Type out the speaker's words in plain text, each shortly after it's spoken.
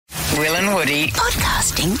Will and Woody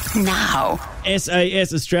podcasting now.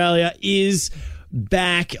 SAS Australia is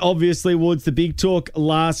back. Obviously, Woods, the big talk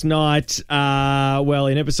last night.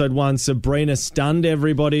 In episode 1, Sabrina stunned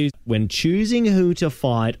everybody. When choosing who to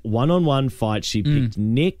fight, one-on-one fight, she picked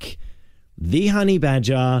Nick, the Honey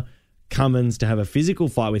Badger, Cummins to have a physical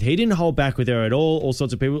fight with. He didn't hold back with her at all. All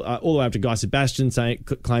sorts of people, all the way up to Guy Sebastian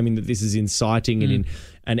claiming that this is inciting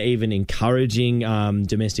and even encouraging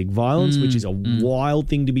domestic violence, which is a wild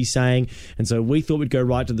thing to be saying. And so we thought we'd go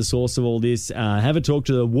right to the source of all this, have a talk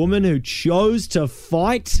to the woman who chose to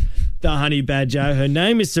fight the Honey Badger. Her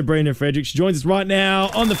name is Sabrina Frederick. She joins us right now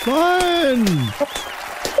on the phone.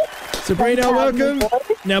 Sabrina, welcome.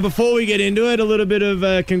 Now, before we get into it, a little bit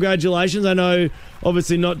of congratulations. I know,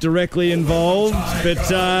 obviously not directly involved, but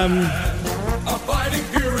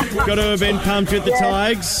got to have been pumped with the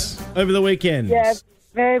Tigers over the weekend. Yeah,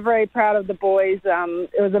 very, very proud of the boys.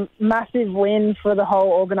 It was a massive win for the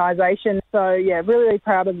whole organisation. So, yeah, really, really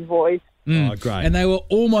proud of the boys. Oh, great. And they were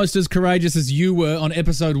almost as courageous as you were on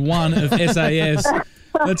episode 1 of SAS.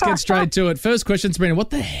 Let's get straight to it. First question, Sabrina, what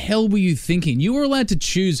the hell were you thinking? You were allowed to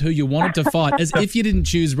choose who you wanted to fight, as if you didn't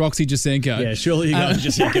choose Roxy Jacenko. Yeah, surely you got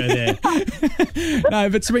Jacenko there. No,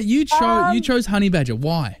 but Sabrina, you chose Honey Badger.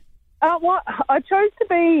 Why? I chose to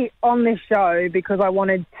be on this show because I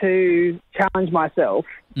wanted to challenge myself.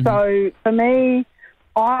 Mm-hmm. So for me,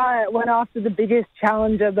 I went after the biggest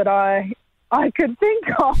challenger that I could think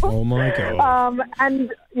of. Oh my God.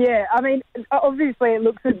 And yeah, I mean, obviously it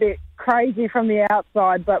looks a bit crazy from the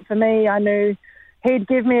outside, but for me, I knew he'd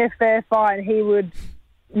give me a fair fight and he would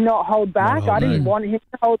not hold back. I didn't want him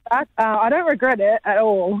to hold back. I don't regret it at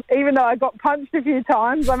all. Even though I got punched a few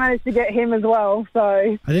times, I managed to get him as well. So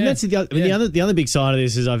I think that's the other big side of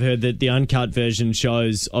this is I've heard that the uncut version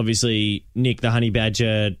shows obviously Nick the Honey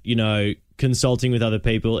Badger, consulting with other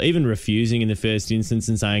people, even refusing in the first instance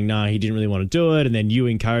and saying, no, he didn't really want to do it. And then you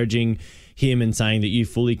encouraging him and saying that you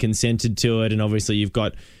fully consented to it. And obviously you've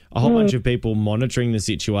got a whole bunch of people monitoring the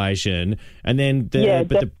situation. And then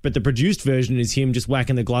the produced version is him just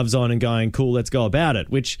whacking the gloves on and going, cool, let's go about it,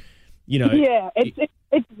 which, it's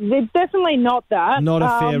definitely not that. Not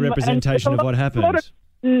a fair representation of what happened.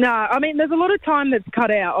 No, I mean, there's a lot of time that's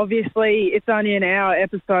cut out. Obviously, it's only an hour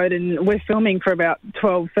episode and we're filming for about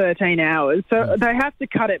 12, 13 hours. So they have to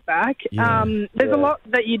cut it back. Yeah. There's a lot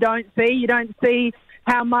that you don't see. You don't see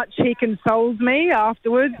how much he consoles me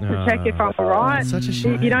afterwards to check if I'm all right. Such a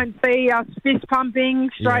shame. You don't see us fist pumping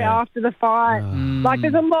straight after the fight. Like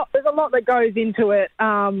there's a lot that goes into it.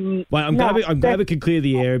 I'm glad we could clear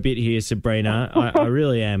the air a bit here, Sabrina. I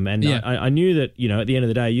really am. And I knew that, at the end of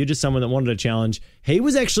the day, you're just someone that wanted a challenge. He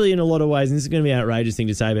was actually in a lot of ways, and this is going to be an outrageous thing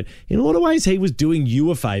to say, but in a lot of ways he was doing you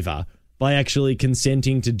a favour by actually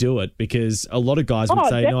consenting to do it, because a lot of guys would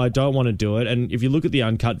say, no, I don't want to do it. And if you look at the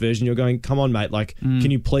uncut version, you're going, come on, mate,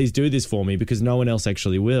 can you please do this for me? Because no one else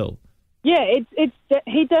actually will. Yeah,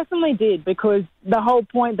 he definitely did, because the whole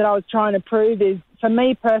point that I was trying to prove is, for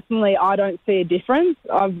me personally, I don't see a difference.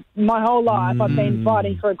 My whole life I've been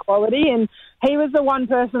fighting for equality, and he was the one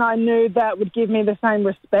person I knew that would give me the same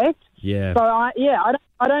respect. Yeah. So, I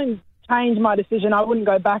don't change my decision. I wouldn't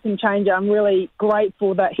go back and change it. I'm really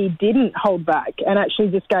grateful that he didn't hold back and actually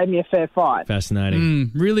just gave me a fair fight.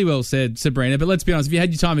 Fascinating. Really well said, Sabrina. But let's be honest, if you had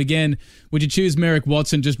your time again, would you choose Merrick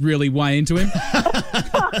Watson, just really weigh into him?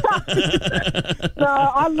 No,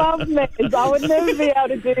 I love Mez. I would never be able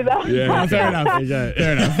to do that. Yeah, fair enough. Okay.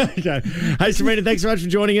 Fair enough. Okay. Hey, Sabrina, thanks so much for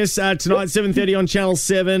joining us tonight, 7:30 on Channel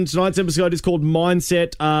 7. Tonight's episode is called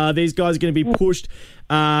Mindset. These guys are going to be pushed,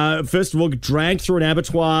 first of all, dragged through an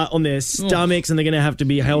abattoir on their stomachs, and they're going to have to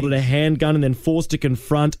be held at a handgun and then forced to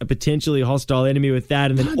confront a potentially hostile enemy with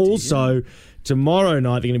that. And then also, tomorrow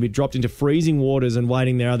night, they're going to be dropped into freezing waters and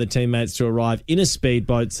waiting their other teammates to arrive in a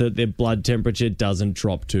speedboat so that their blood temperature doesn't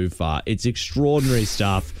drop too far. It's extraordinary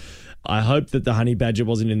stuff. I hope that the Honey Badger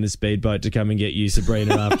wasn't in the speedboat to come and get you,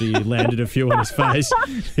 Sabrina, after you landed a few on his face.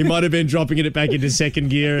 He might have been dropping it back into second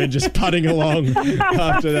gear and just putting along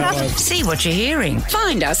after that one. See what you're hearing.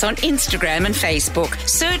 Find us on Instagram and Facebook.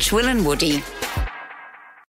 Search Will and Woody.